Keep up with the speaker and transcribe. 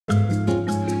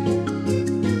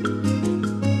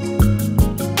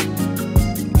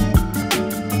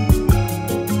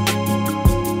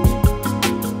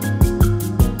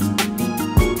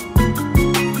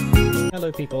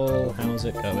people, how's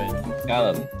it going?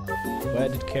 Callum. Where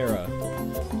did Kira?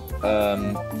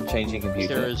 Changing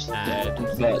computer. Kira's dead.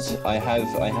 But I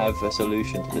have a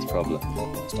solution to this problem.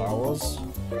 Star Wars?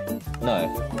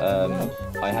 No.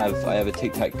 I have a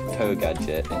tic-tac-toe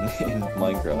gadget in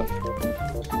Minecraft.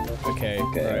 Okay,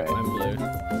 right. I'm blue.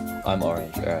 I'm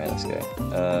orange. Alright, let's go.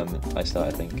 I start,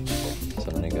 I think. So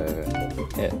I'm gonna go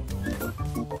here.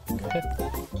 Okay.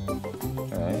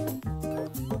 Alright.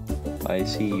 I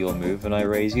see your move and I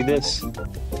raise you this.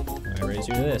 I raise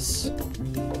you this.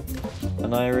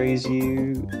 And I raise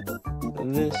you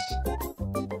this.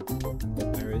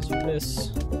 I raise you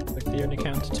this. Like the only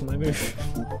counter to my move.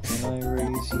 And I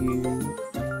raise you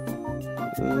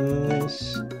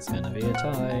this. It's gonna be a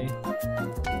tie.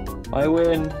 I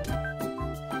win.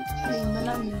 Hey,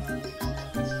 Maloney.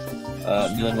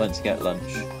 Milan went to get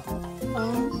lunch.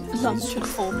 Lunch at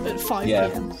 5 Yeah.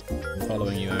 PM. I'm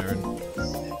following you, Aaron.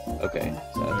 Okay,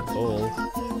 so Ball.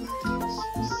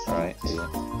 alright, here you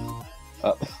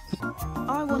go.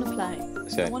 I want to play.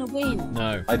 Let's I go. want to win.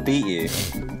 No. I beat you.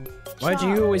 Why do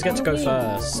you always get to go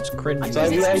first? Cringe. So I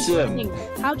It's raise him. winning.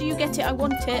 How do you get it? I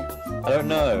want it. I don't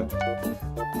know.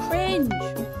 Cringe.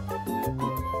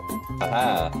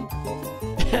 Aha.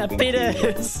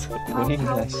 Penis!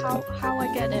 How I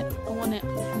get it? I want it.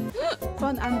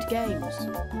 Fun and games.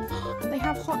 They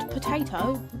have hot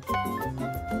potato.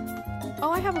 Oh,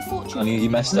 I have a fortune. I mean, you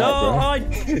messed No, up,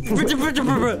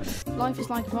 bro. Life is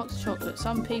like a box of chocolate.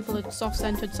 Some people are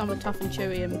soft-centered, some are tough and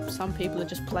chewy, and some people are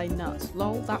just plain nuts.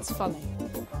 Lol, that's funny.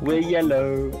 We're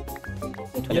yellow.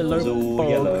 Yellow It's all pog.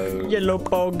 yellow. Yellow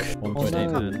pog. 1.8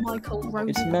 no. man. Michael Rose.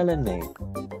 It's Melanie.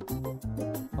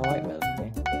 I like Melanie.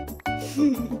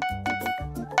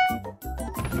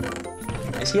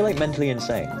 Is he like mentally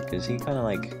insane? Because he kind of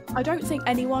like. I don't think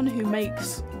anyone who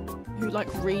like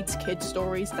reads kid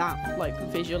stories that like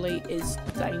visually is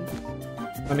sane.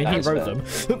 I mean, That's he wrote fair.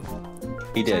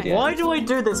 them. He did, yeah. Why do I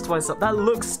do this to myself? That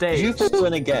looks staged. You fall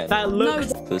in again. That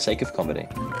looks. For the sake of comedy.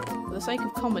 For the sake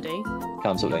of comedy.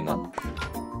 Can't stop doing that.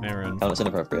 Aaron. Can't, it's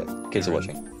inappropriate. Kids are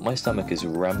watching. My stomach is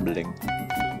rambling.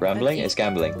 Rambling? It's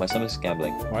gambling. My stomach's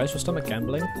gambling. Why is your stomach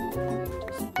gambling?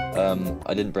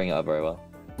 I didn't bring it up very well.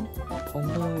 Oh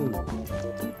no.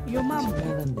 Your mum. It's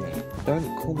Melanie.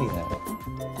 Don't call me that.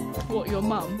 What, your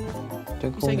mum? Don't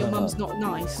You call say me your my mum's mum.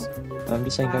 not nice. I'm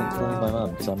just saying don't call me my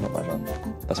mum, because I'm not my mum.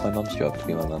 That's my mum's job to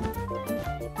be my mum.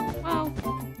 Well,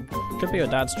 Could be your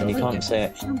dad's And job. you can't say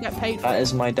it. she don't get paid for That it.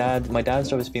 is my dad. My dad's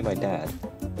job is to be my dad.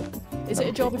 Is it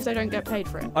a job if they don't get paid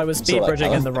for it? I was saw speed that, bridging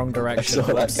in Callum. the wrong direction. I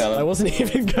saw that, Oops. Callum. I wasn't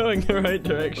even going the right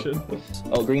direction.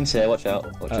 Oh, green's here. Watch out.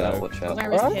 Watch Uh-oh. out. Watch out.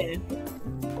 Where is Ah! here?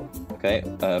 Okay.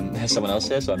 There's someone else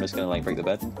here, so I'm just gonna like break the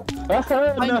bed.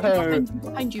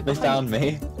 Behind you, They found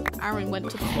me. Aaron went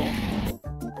to the floor.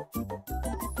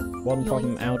 One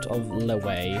problem out of the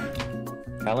way.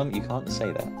 Callum, you can't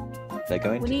say that. They're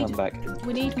going to come back.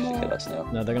 We need to more kill us now.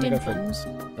 No, they're gonna go for. dimples.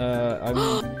 I'm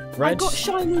I red. got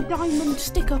shiny diamond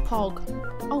sticker pog.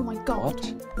 Oh my god.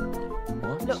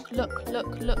 What? What? Look, look,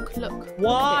 look, look, look.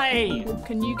 Why?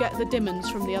 Can you get the diamonds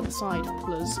from the other side,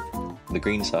 please? The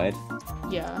green side?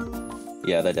 Yeah.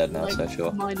 Yeah, they're dead now, Like, so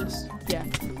sure. minus, yeah.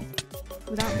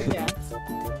 Without the yeah.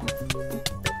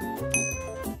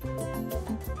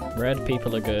 Red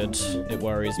people are good. It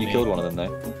worries You me. killed one of them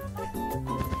though.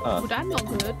 Well, that's not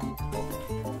good.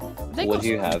 They What got do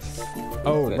you have?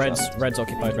 Oh, Good red's shot. red's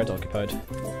occupied. Red's occupied.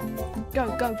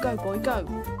 Go, go, go, boy, go.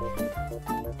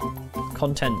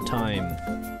 Content time.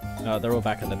 They're all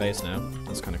back at the base now.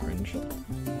 That's kind of cringe.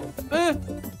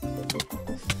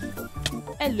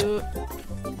 Hello.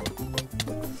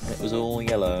 It was all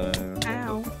yellow.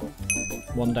 Ow.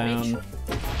 One down.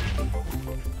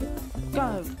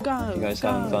 Go, go. You guys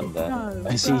go, having fun there? Go,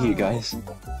 I see go. you guys.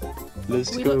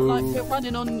 Let's We go. look like we're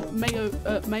running on mayo.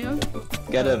 Mayo?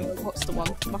 Get him. What's the one?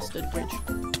 Mustard bridge.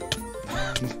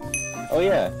 Oh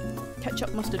yeah.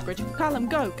 Ketchup mustard bridge. Callum,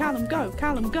 go. Callum, go.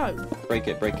 Callum, go. Break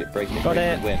it, break it, break it. Got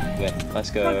break it. Win, win. Let's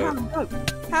Go, go. Callum, go.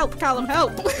 Help, Callum,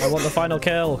 help. I want the final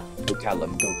kill. Go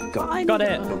Callum, go, go. I Got need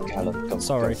it. a- Go Callum, go.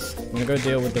 Sorry. Go. I'm gonna go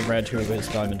deal with the red who is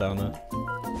diamond armor.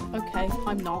 Okay,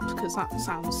 I'm not, because that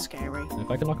sounds scary. If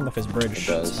I can knock him off his bridge,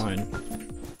 It does. it's fine.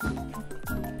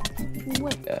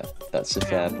 Yeah, that's a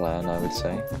fair plan, I would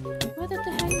say. Where did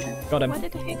the heck? Got him. Where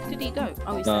did the heck did he go?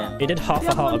 Oh, he's No. there. He did half The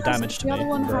a other heart one of has- damage to the me. other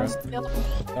one bro. has. The other.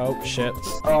 Oh shit.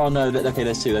 Oh no, okay,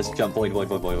 there's two. Let's jump. Void. Wait,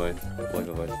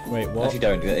 what? Actually,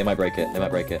 don't. They might break it. They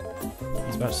might break it. I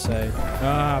was about to say.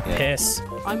 Ah, Yeah. piss.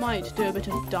 I might do a bit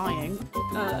of dying.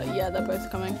 Yeah, they're both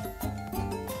coming.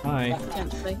 Hi.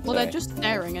 Potentially. Well, Sorry. they're just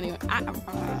staring anyway.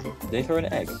 Did they throw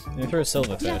an egg? They threw a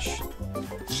silverfish.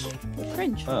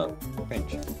 Cringe. Oh,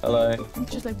 cringe. Hello.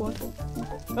 Just like what?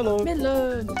 Hello.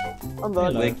 Melon. I'm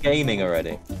back. We're gaming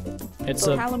already. It's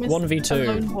a Callum is a 1v2.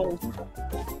 lone wolf.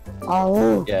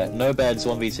 Oh. Yeah, no beds,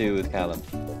 1v2 with Callum.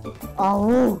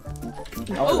 Oh.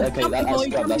 Oh, okay, jumping that's boy,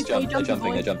 jump, that's jumping jump. They're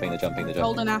boy, jumping, they're jumping, they're jumping, they're jumping.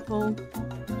 Golden apple.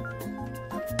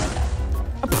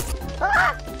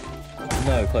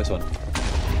 No, close one.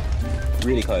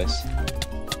 Really close.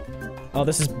 Oh,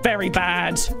 this is very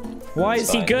bad. Why It's is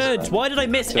he fine, it's good? fine. Why did I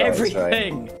miss It's alright, it's alright.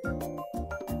 everything?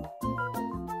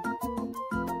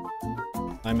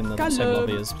 I'm in the same Callum.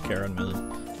 lobby as Karen Millen.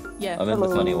 Yeah. I'm in the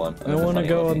funny one. I want to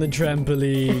go on the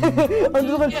trampoline. I'm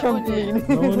just on a Yeah, on trampoline.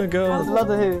 I want to There's go.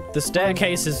 ladder here. The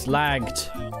staircase is lagged.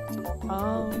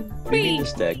 Oh. We need the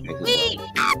staircase.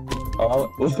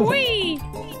 Oh. Whee!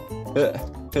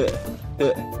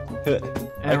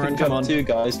 I Aaron, can come jump on. too,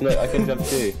 guys. Look, I can jump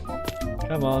too.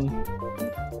 Come on.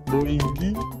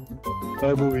 Boingy.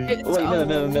 Oh, boy. It's Wait,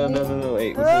 no,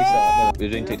 wait. Before we start, no, we're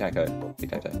doing tic-tac-toe.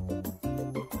 Tic-tac-toe.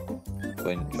 Go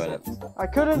and try that. I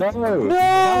couldn't. No!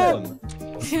 No!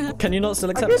 Callum. Can you not still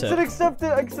I accept can still it? accept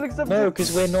it. I can still accept No, it.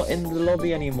 because we're not in the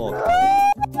lobby anymore.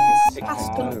 Pastel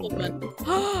Tic-tac-toe. woman.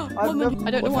 I've Woman. never-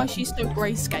 I don't know What why happened? she's so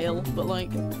grayscale, but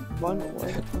like,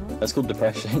 Wait. That's called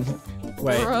depression.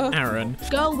 Wait, Bruh. Aaron.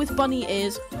 girl with bunny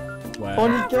ears. Where?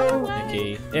 Bonnie girl.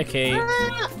 Icky. Icky.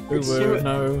 Woo Stuart. woo.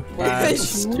 No. Bad.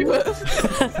 Stuart.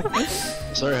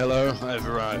 Sorry, hello, I've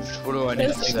arrived. What do I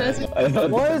need to There's- say?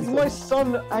 Why is my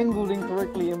sun angled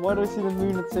incorrectly and why do I see the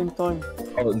moon at the same time?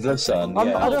 Oh, the sun, I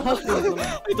yeah. don't have to.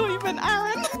 I thought you meant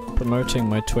Aaron. Promoting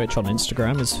my Twitch on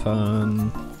Instagram is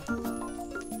fun.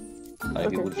 I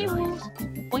people Okay. dreams.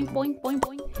 Boink boink boink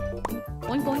boink.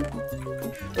 Boink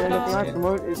boink. The only thing I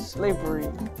promote is slavery.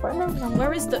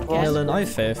 Where is the? Millen, I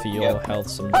fear for your Yep. health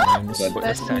sometimes.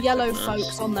 There's some yellow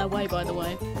folks on their way, by the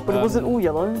way. But was it all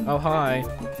yellow? Oh, hi.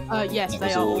 Yes, It they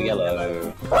was are. all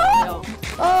yellow. They are.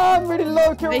 Ah, I'm really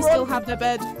low. Can They still have their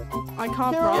bed. I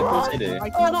can't Yeah, Yeah, of run. course they do. I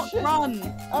cannot shit. run.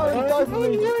 Aaron, die for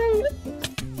me.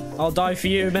 I'll die for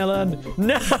you, Millen.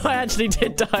 No, I actually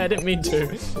did die. I didn't mean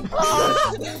to.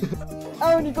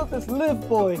 Aaron, you got this. Live,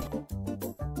 boy.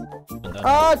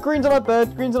 Ah, green's on our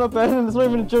bed. Green's on our bed, and it's not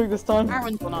even a joke this time.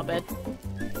 Aaron's on our bed.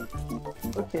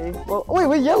 Okay. Well, wait,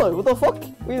 we're yellow. What the fuck?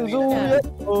 We was all Yeah.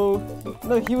 yellow.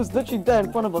 No, he was literally there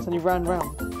in front of us, and he ran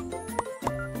round.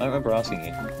 I remember asking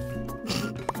you.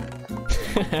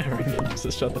 Aaron,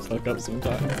 just shut the fuck up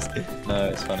sometimes. No,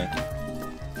 it's funny.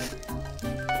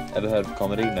 Ever heard of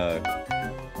comedy? No.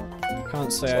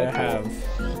 Can't say I have.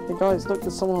 Hey guys, look,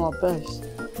 there's someone on our base.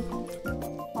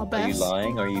 Our Are you best.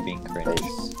 lying or are you being cringe?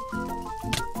 Base.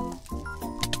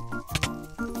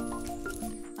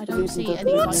 I don't see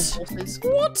any What? life forces.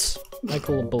 What? I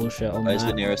call bullshit on Where's the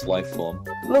that. nearest life form?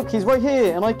 Look, he's right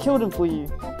here, and I killed him for you.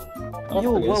 Oh,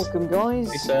 You're please. welcome,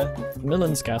 guys. Hey, sir.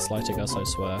 Millen's gaslighting us, I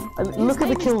swear. And look at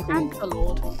the kill feed. Panther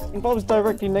Lord. If I was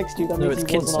directly next to you, that No, means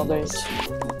it's he was on our Kinson.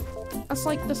 base. That's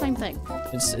like the same thing.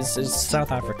 It's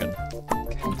South African.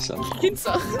 Cancer.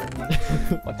 Pizza.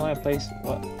 Why can't I place?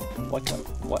 What? Why can't?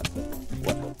 What?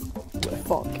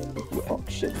 Fuck. Fuck,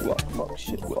 shit, fuck,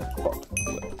 shit, fuck.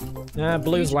 Yeah,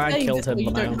 Blue's lag Saying killed this, him but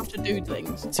you now. don't have to do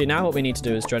things. See, now what we need to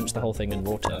do is drench the whole thing in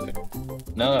water.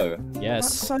 No. That's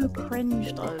Yes, so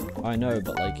cringe, though. I know,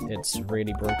 but like, it's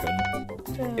really broken.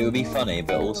 It would be funny,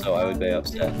 but also I would be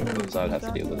upset because I would have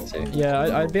to deal with it too.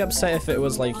 Yeah, I'd be upset if it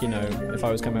was like, you know, if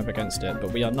I was coming up against it,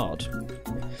 but we are not.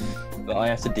 But I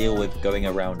have to deal with going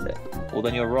around it. Well,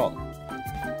 then you're wrong.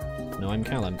 No, I'm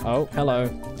Callum. Oh, hello.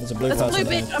 There's a blue There's a person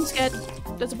blue here. bitch, I'm scared.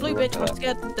 There's a blue bitch, I'm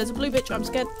scared. There's a blue bitch, I'm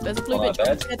scared. There's a blue On our bitch, I'm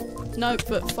bed? scared. No,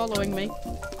 but following me.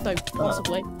 Though,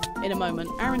 possibly. In a moment.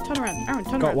 Aaron, turn around. Aaron,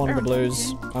 turn around. Got one of the Aaron.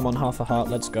 blues. I'm on half a heart.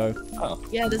 Let's go. Oh,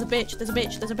 Yeah, there's a bitch. There's a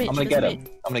bitch. There's a bitch. I'm gonna there's get a him. bitch.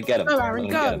 I'm gonna get him. Go, Aaron,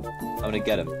 I'm gonna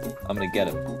get him. I'm gonna get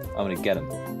him. I'm gonna get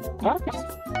him. I'm gonna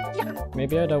get him.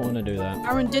 Maybe I don't want to do that.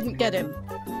 Aaron didn't get him.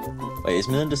 Wait, is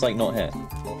Millen just like not here?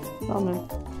 Oh no.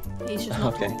 He's just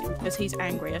not Okay. talking because he's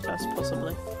angry at us,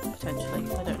 possibly. Potentially.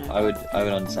 I don't know. I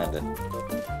would understand it.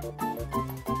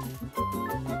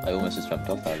 I almost just jumped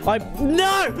off that. I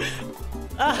no.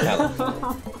 Callum.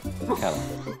 Callum.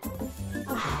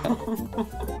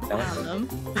 Callum.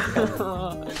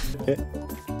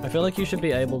 I feel like you should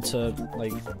be able to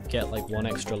like get like one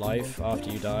extra life after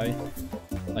you die,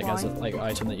 like as a Why? like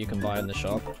item that you can buy in the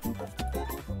shop.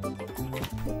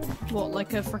 What,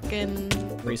 like a frickin'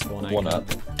 Respawn egg. One up.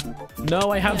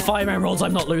 No, I have Yeah. 5 emeralds.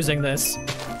 I'm not losing this.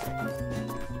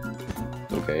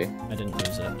 Okay. I didn't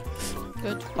lose it.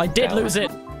 good? I did Callum. lose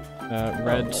it.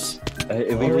 Red.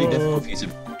 It'd be really difficult for you to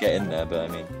get in there, but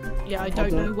I mean... Yeah, I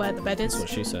don't know where the bed is. That's what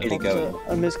she said. Really going.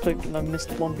 I misclicked and I missed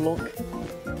one block.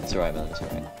 It's alright, man, it's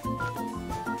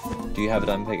alright. Do you have a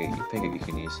diamond pickaxe you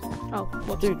can use? Oh,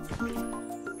 what? Dude.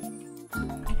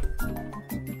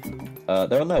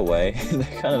 They're on their way.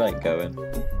 They're kind of like going.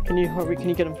 Can you hurry? Can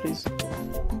you get them, please?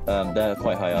 They're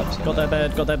quite high up. So Got their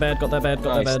bed, got their bed, got their bed,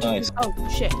 got their bed. Nice. Oh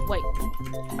shit! Wait,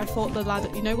 I thought the ladder.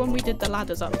 You know when we did the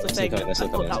ladders up the thing? I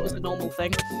thought that was a normal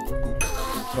thing.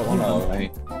 Got one. Oh,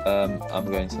 right. I'm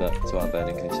going to our bed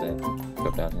in case they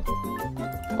go down here.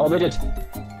 Oh, they did.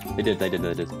 They did. I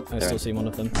They're still in. see one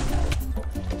of them.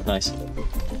 Nice.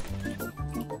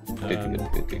 Good.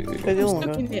 Okay, the other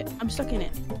one go. I'm stuck in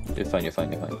it. You're fine.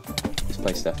 Just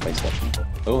place stuff.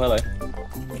 Oh, hello.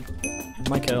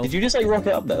 My kill. Did you just like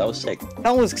rocket up there? That was sick.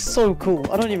 That was so cool.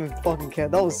 I don't even fucking care.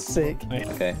 That was sick.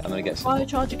 Okay, I'm gonna get some. Fire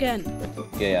charge again.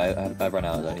 Yeah, I've run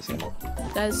out. I've only seen one.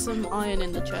 There's some iron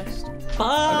in the chest.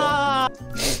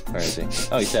 Where is he?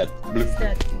 Oh, he's dead. He's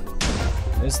dead.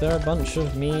 Is there a bunch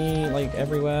of me, like,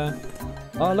 everywhere?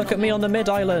 Oh, look at me on the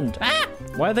mid-island! Ah!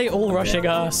 Why are they all rushing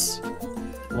us?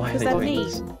 Why are Is they that doing me?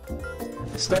 this?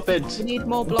 Stop it! We need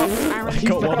more blocks, Aaron. I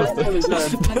got one of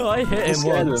them. No, I hit him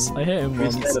scared once. him. I hit him We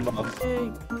once. scared him off.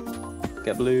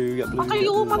 Get blue. Oh, you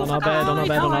all On our bed, on our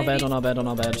bed, on our bed, on our bed, on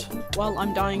our bed. Well,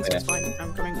 I'm dying, so Yeah. it's fine.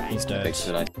 I'm coming back. He's dead. Fix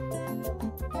it.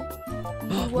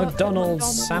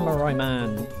 McDonald's Samurai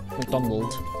Man.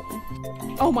 McDonald.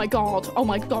 Oh my god, oh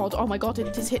my god, oh my god,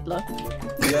 it is Hitler.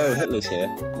 Yo, Hitler's here.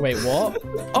 Wait, what?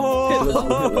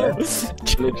 Oh!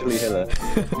 Literally Hitler.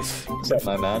 What's up,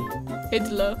 my man?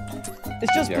 Hitler.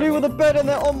 It's just Yeah, blue right. with a bed and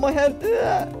they're on my head.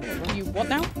 You what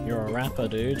now? You're a rapper,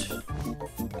 dude.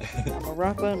 I'm a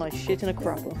rapper and I shit in a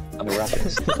crapper. I'm a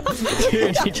rapist.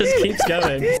 Dude, he just keeps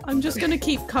going. I'm just gonna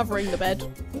keep covering the bed.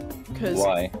 Because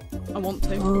Why? I want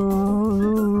to.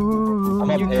 I'm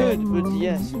up You here. could, but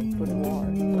yes, but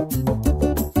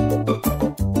why?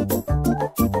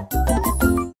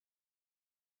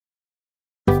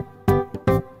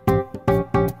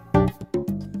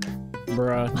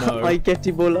 Bruh, no. I get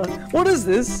Ebola. What is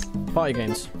this? Party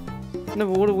games. No,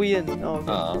 but what are we in? Oh,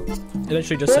 okay. It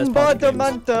literally just says party games.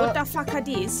 What Bombardamenta. the fuck are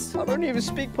these? I don't even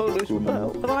speak Polish. What the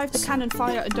hell? Survive the cannon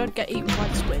fire and don't get eaten by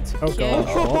the squids. Oh god.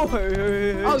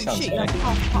 Oh Sounds shit! like-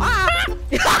 Ah!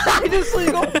 I just saw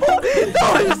you got pulled.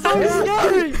 No, it's so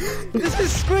scary. This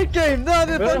is Squid Game. No, I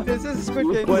didn't like this. This is Squid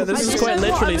Game. Wait, this I is just quite know what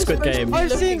I literally was Squid supposed to Game. be I've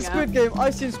looking seen at. Squid Game.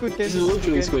 I've seen Squid Game. This is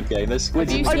literally Squid Game. There's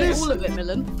squids Have you in seen this. all of it,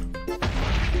 Millen?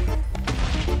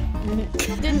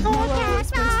 Didn't know where I was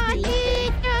supposed to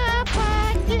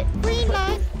be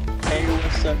looking. Hey,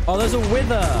 what's up? Oh, there's a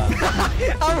wither!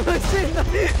 I was in the...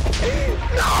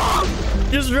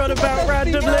 Just run about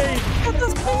randomly!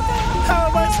 How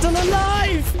am I still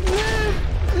alive?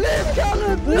 Live,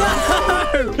 Callum!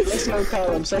 No! Let's go,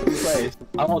 Callum. Second place.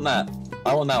 I want that.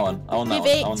 I want that one. I want that Give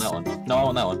one. it. I want that one. No, I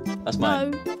want that one. That's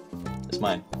mine. No. That's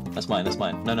mine. That's mine. That's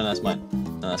mine. No, that's mine.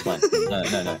 No, that's mine.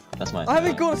 No. That's mine. I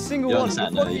haven't got a single You don't one. What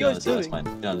understand. the No, fuck are you you don't guys understand. That's doing?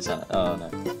 mine. You don't understand. Oh, no.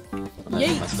 No,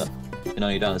 Yeet. that's messed up. No,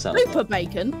 you don't understand. Super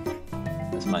bacon.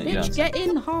 That's mine. You don't Bitch, understand. get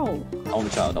in hole. I want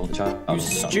the child. I want the child. I You want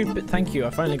the child. stupid. Thank you, I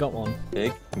finally got one.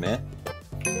 Pig, come here.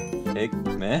 Pig,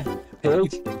 come here.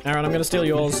 Pig. Aaron, I'm gonna steal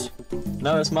yours.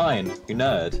 No, it's mine. You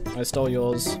nerd. I stole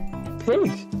yours.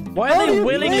 Pig. Why How are do they you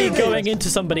willingly play going this? into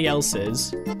somebody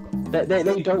else's? They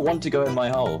don't want to go in my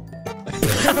hole.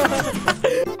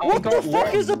 What the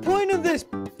fuck is the point of this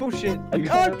bullshit? You I'm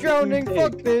can't drowning. pig.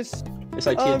 Fuck this. It's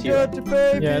like I'm TNT. going to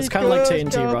baby. Yeah, it's kinda like girls,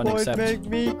 TNT Run, cowboys except- make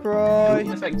me cry.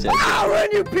 Effective. Ah, run,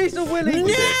 you piece of willy.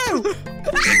 No!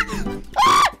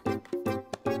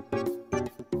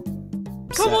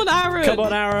 Come on, Aaron. Come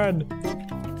on, Aaron!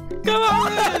 Come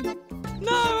on, Aaron.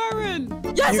 No,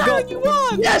 Aaron. Yes, You Aaron, got- you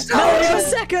won. Yes, No, Aaron! you're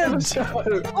second!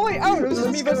 Oh wait, Aaron, this is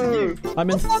me versus you. I'm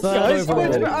in Fuck, third guys,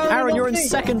 wait, overall. Aaron, Aaron, you're in okay.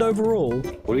 second overall.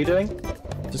 What are you doing?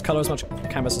 Just colour as much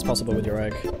canvas as possible with your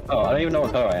egg. Oh, I don't even know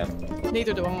what color I am.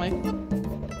 Neither do I.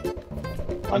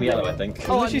 I'm yellow, I think.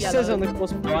 Oh, I'm it literally says yellow. on the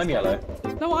cross. No, I'm yellow.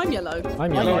 No, I'm yellow.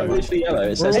 I'm No, I'm yellow. literally yellow. It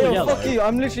We're says all Hey, yellow. fuck you,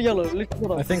 I'm literally yellow. Look,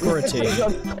 hold on. I think we're a team.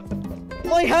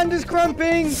 My hand is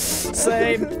cramping!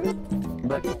 Same.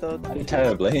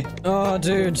 terribly. Oh,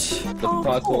 dude. The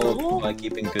parkour by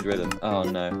keeping good rhythm. Oh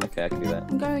no. Okay, I can do that.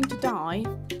 I'm going to die.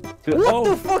 What Oh.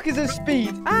 the fuck is this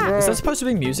speed? Ah! Is there supposed to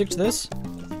be music to this?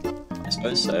 I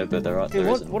suppose so, but there Okay,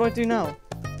 isn't. what do I do now?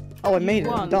 Oh, I made it.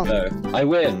 I'm won. done. No, I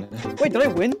win. Wait, did I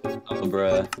win? Oh,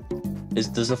 bruh.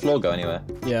 Does the floor go anywhere?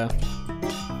 Yeah.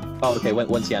 Oh, okay.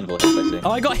 Once the anvil hits, I see.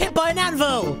 Oh, I got hit by an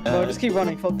anvil! No, just keep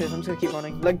running. Fuck this. I'm just gonna keep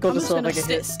running. Let God I'm just decide I gonna get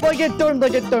hit. sit- If I get domed, I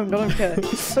get domed. I don't care.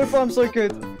 So far, I'm so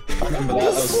good. I remember that.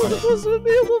 That was funny. Force with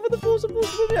me. I'm one with the force with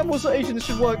me. I'm also Asian. This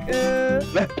should work.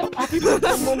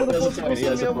 I'm one with the force with me.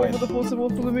 I'm one with the force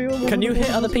with me. Can you hit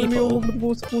other people? I'm one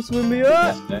with the force with me.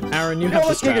 Aaron, you have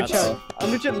the strats.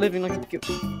 I'm legit living like a.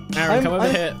 Aaron, come over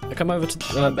here. Come over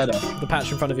to better. the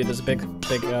patch in front of you. There's a big.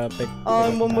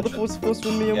 I'm one with the force with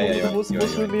me. I'm one with the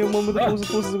force with me. I'm one with the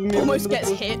force with me. Almost gets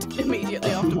hit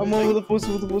immediately after. I'm one with the force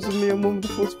with me. I'm one with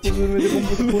the force with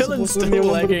me. Millen's still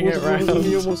legging it round.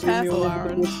 Careful,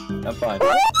 Aaron. I'm fine.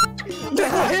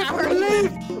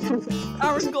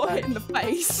 Aaron got hit in the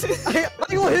face. I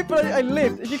got hit, but I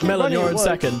lived. Millen, you're in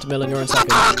second. Millen, you're in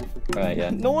second. Right, yeah.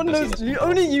 No one knows.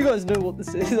 Only you guys know what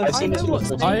this is. I've seen this one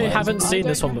before. I haven't seen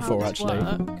this one before, actually.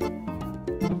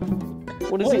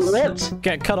 What is this? What?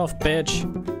 Get cut off, bitch.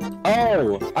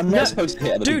 Oh, I'm not supposed to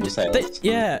hit other Dude, people's tails.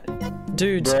 yeah.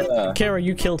 Dude, Bruh. Kira,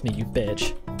 you killed me, you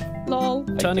bitch. Lol.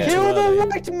 Turning Okay. too Kill the early.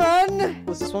 white man!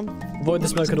 What's this one? Avoid the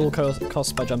smoke at all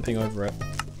costs by jumping over it.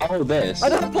 Oh, this. I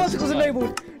don't have particles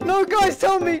enabled. No, guys,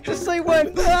 tell me. Just say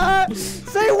when.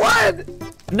 Say when!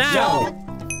 Now!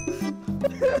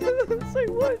 Say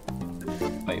when.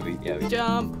 Wait, we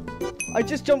Jump. I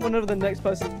just jump whenever the next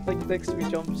person, like, next to me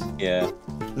jumps. yeah.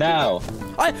 Now.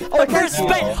 I pressed no.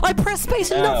 space. I pressed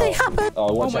space and Now. nothing happened. Oh,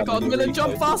 Oh watch my out, god, you're Millen, really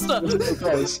jump close. faster! You're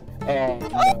close. Oh,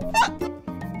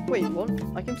 Wait, what?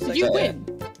 I came Did second. you win?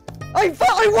 I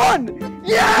won!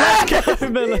 Yeah!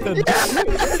 Millen.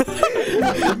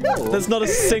 There's not a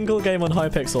single game on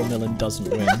Hypixel Millen doesn't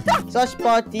win. Slash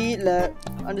party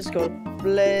underscore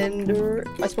blender.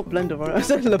 I spelled blender wrong. I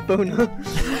said Labona.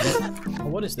 Oh,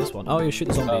 what is this one? Oh, you shoot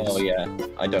the zombies. Oh, yeah.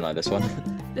 I don't like this one.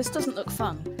 This doesn't look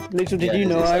fun. Little did Yeah, you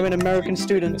know, it's I'm like- an American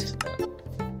student.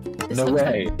 This No looks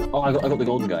way. Oh, I got the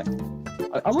golden guy.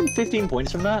 I won 15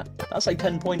 points from that. That's like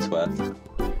 10 points worth.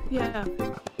 Yeah.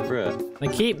 Bruh. They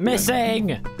keep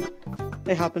missing.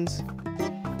 It happens.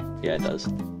 Yeah, it does.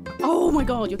 Oh my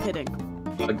god, you're kidding.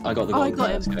 I got the Oh, I golden got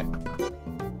guy. him. Let's go.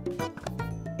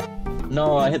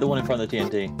 No, I hit the one in front of the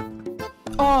TNT.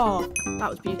 Oh, that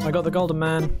was beautiful. I got the golden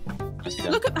man. I see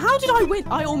that. Look at how did I win?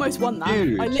 I almost won that.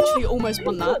 Dude. I literally almost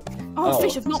won that. Oh,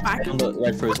 fish of knockback. On the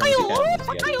red fruit. I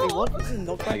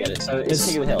get it. So it's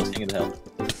King of the Hill. King of the Hill.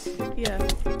 Yeah.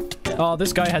 Oh,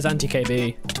 this guy has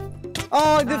anti-KB.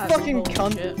 Oh, the That's fucking bullshit.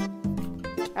 cunt.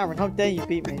 Aaron, how dare you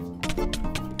beat me?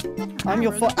 I'm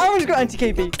your fault. Aaron's got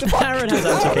anti-KB. Aaron has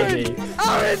anti-KB.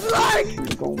 Aaron's like!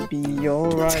 You're gonna be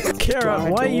alright. Kira,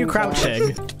 why are you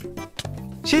crouching?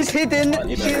 She's hidden. Oh,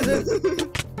 you She's know.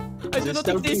 I do not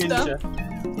exist.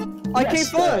 I came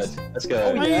first. Let's go.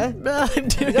 Oh, yeah? I'm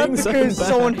Is that doing so because bad.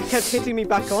 someone kept hitting me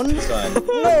back on? It's fine.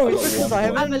 No, it's because I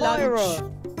have I'm an a lunch.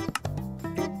 admirer.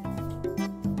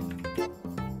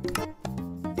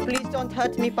 Please don't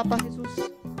hurt me, Papa Jesus.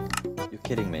 You're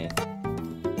kidding me.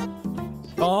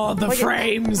 Oh, the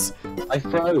frames! I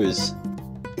froze.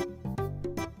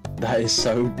 That is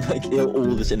so like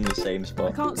all this in the same I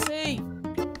spot. can't see.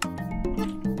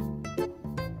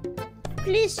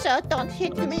 Please, sir, don't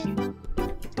hit me.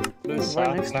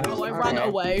 Right next to Oh, I ran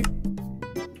away.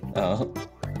 Oh.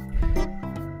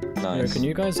 Yo, Nice. can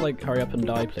you guys like hurry up and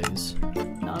die, please?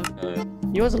 No.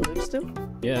 You guys alive still?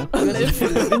 Yeah.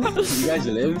 You guys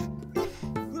live?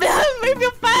 Move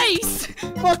your face!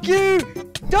 Fuck you!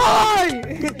 Die!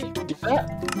 Do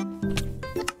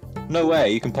that? No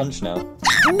way, you can punch now.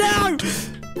 No!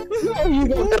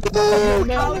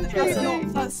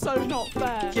 Callum, that's so not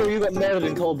fair. Kira, you got nailed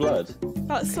in cold blood.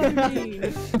 That's so mean.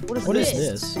 What is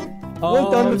this?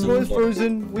 Well done, the Oh, toy is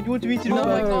frozen. What do you want me to do? Oh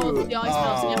my god, the ice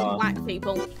melts and you Ah. have black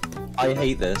people. I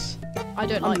hate this. I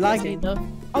don't I'm like this lagging. either.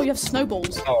 Oh, you have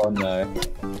snowballs. Oh no.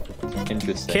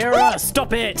 Interesting. Kira,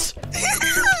 stop it!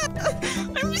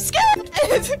 I'm scared!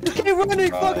 Keep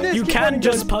running, fuck this! You keep can running,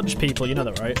 just guys. punch people, you know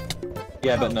that, right?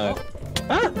 Yeah, but no.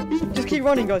 Just keep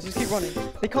running, guys, just keep running.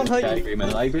 They can't hurt Yeah, I you. agree,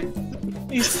 man. I agree.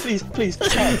 Please.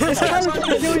 This Aaron's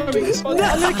gonna kill you. I'm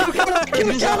gonna kill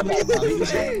Callum.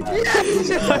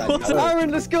 Aaron,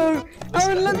 let's go.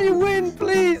 Aaron, let me win,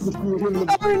 please.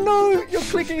 Aaron, no. Your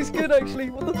clicking is good, actually.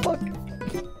 What the fuck?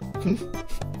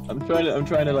 I'm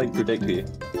trying to like predict you.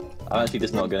 I'm actually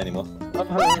just not good anymore.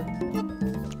 Come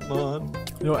on.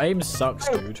 Your aim sucks,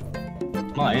 dude.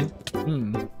 Mine?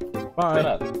 Hmm. Shut Bye.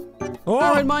 up. Oh!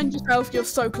 Aaron, mind yourself, you're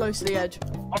so close to the edge.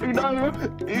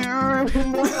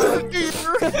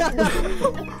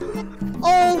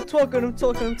 Oh, talking him.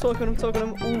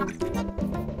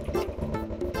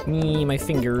 Ooh. My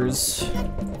fingers.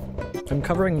 I'm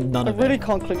covering none I of really it.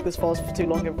 can't click this fast for too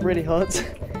long. It really hurts.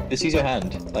 Just use your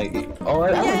hand. Like,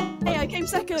 alright. Hey, I came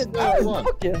second. Come on.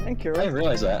 Fuck yeah, thank you. I didn't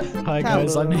realise that. Hi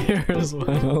guys, I'm here as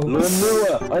well.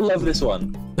 Neewer, I love this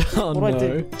one. Oh What'd I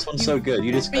no. do? This one's so good.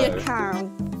 You just Be a go.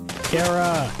 cow.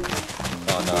 Kira!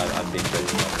 Oh no, I'm being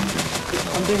crazy.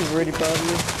 I'm doing really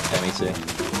badly. Yeah, me too.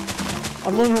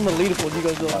 I'm not even on the leaderboard, you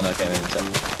guys Oh are. no, okay, maybe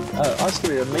second. Oh, I was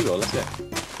still on legal, let's go.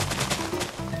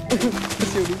 Let's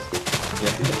see what it is.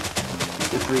 Yeah.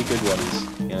 The 3 good ones,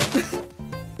 you know?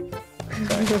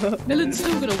 Sorry. Dylan's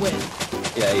still gonna win.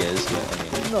 Yeah, he is, but I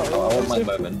mean... No, oh, I want my it's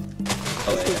moment.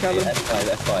 Oh wait, go, okay, Callum.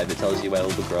 F5, it tells you where all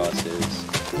the grass is.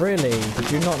 Really?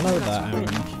 Did you not know that, Aaron?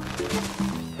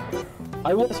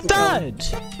 I was Dad!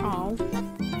 Oh.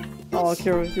 Oh,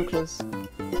 Kira, you're close.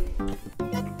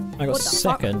 I got What the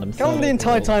fuck? second. I'm Callum third the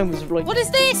entire overall. time was like... What is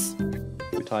this?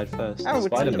 We tied first. Oh, we're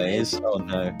Spider tied. maze? Oh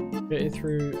no. Get it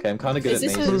through. Okay, I'm kind of good Is at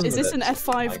this mazes. is this but an I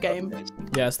F5 got game? mazes.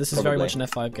 Yes, this is very Probably. much an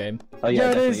F5 game. Oh yeah,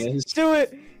 Yeah, it definitely is. is. Do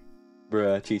it!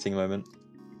 Bruh, cheating moment.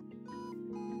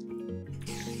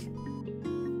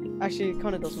 Actually, it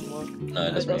kind of doesn't work. No,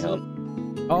 it doesn't really help.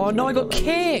 Oh no, I got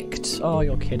kicked! Oh,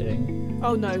 you're kidding.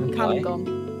 Oh no, Why? Callum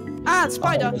gone. Ah, Oh,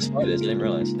 spider! there's spiders, I didn't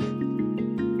realise.